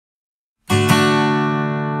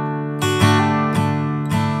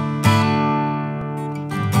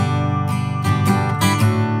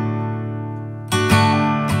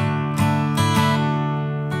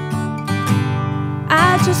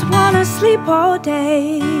just wanna sleep all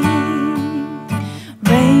day.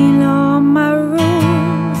 Rain on my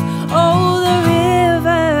roof, oh, the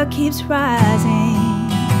river keeps rising.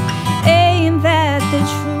 Ain't that the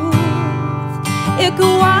truth? It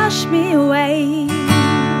could wash me away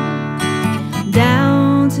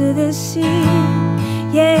down to the sea,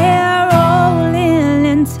 yeah, rolling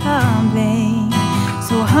and tumbling.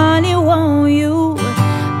 So honey, won't you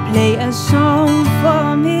play a song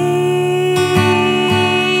for me?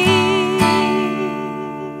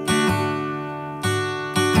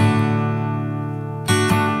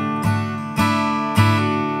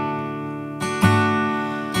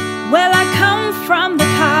 Well, I come from the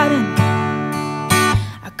cotton,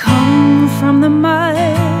 I come from the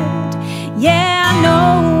mud. Yeah, I know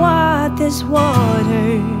what this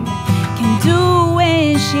water can do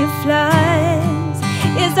when she floods.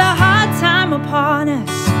 It's a hard time upon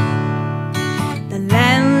us, the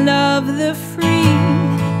land of the free.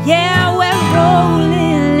 Yeah, we're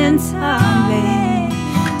rolling and tumbling.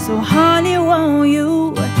 So honey, won't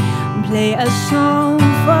you play a song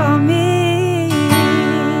for me?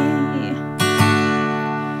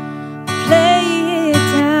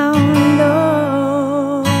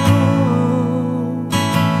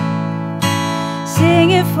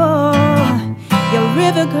 For your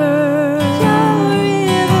river girl, your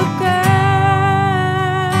river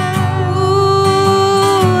girl,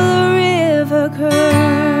 ooh, the river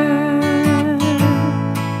girl.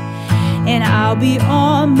 And I'll be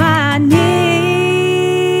on my knees,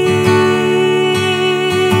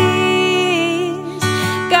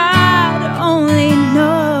 God only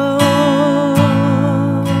knows.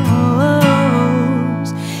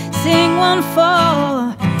 Sing one for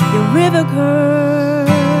your river girl.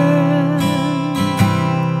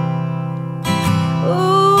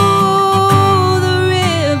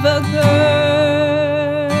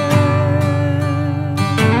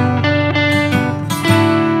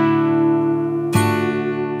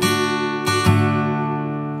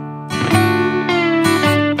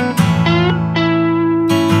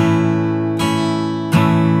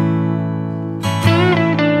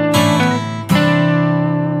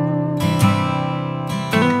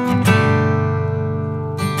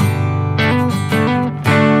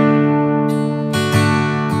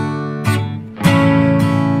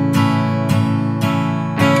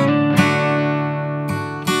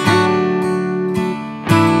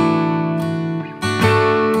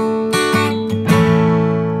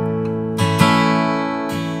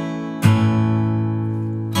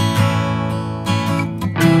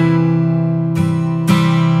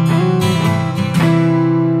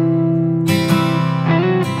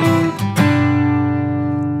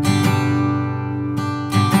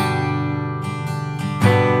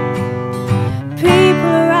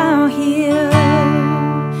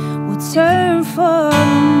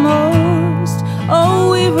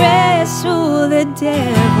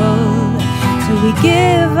 We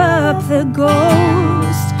give up the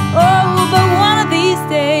ghost. Oh, but one of these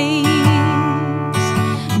days,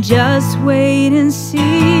 just wait and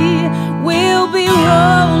see, we'll be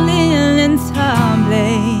rolling and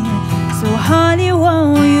tumbling. So honey,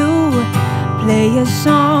 won't you play a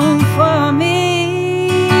song for me?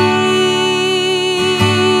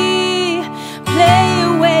 Play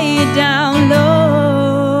it way down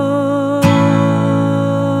low,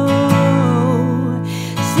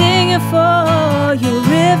 sing it for your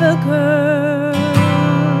river girl,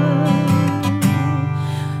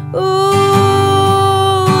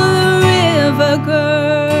 ooh, the river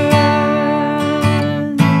girl.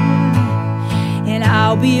 And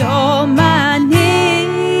I'll be on my knees,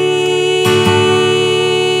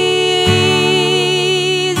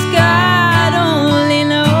 God only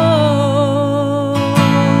knows.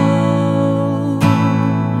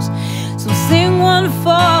 So sing one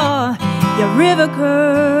for your river girl.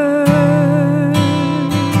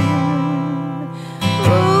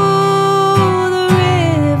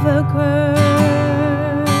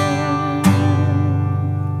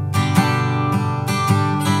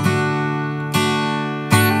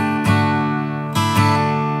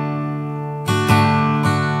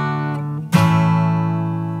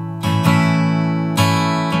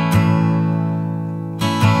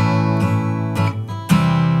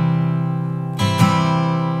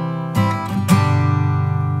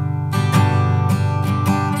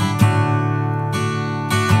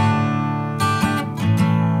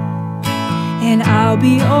 And I'll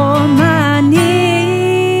be all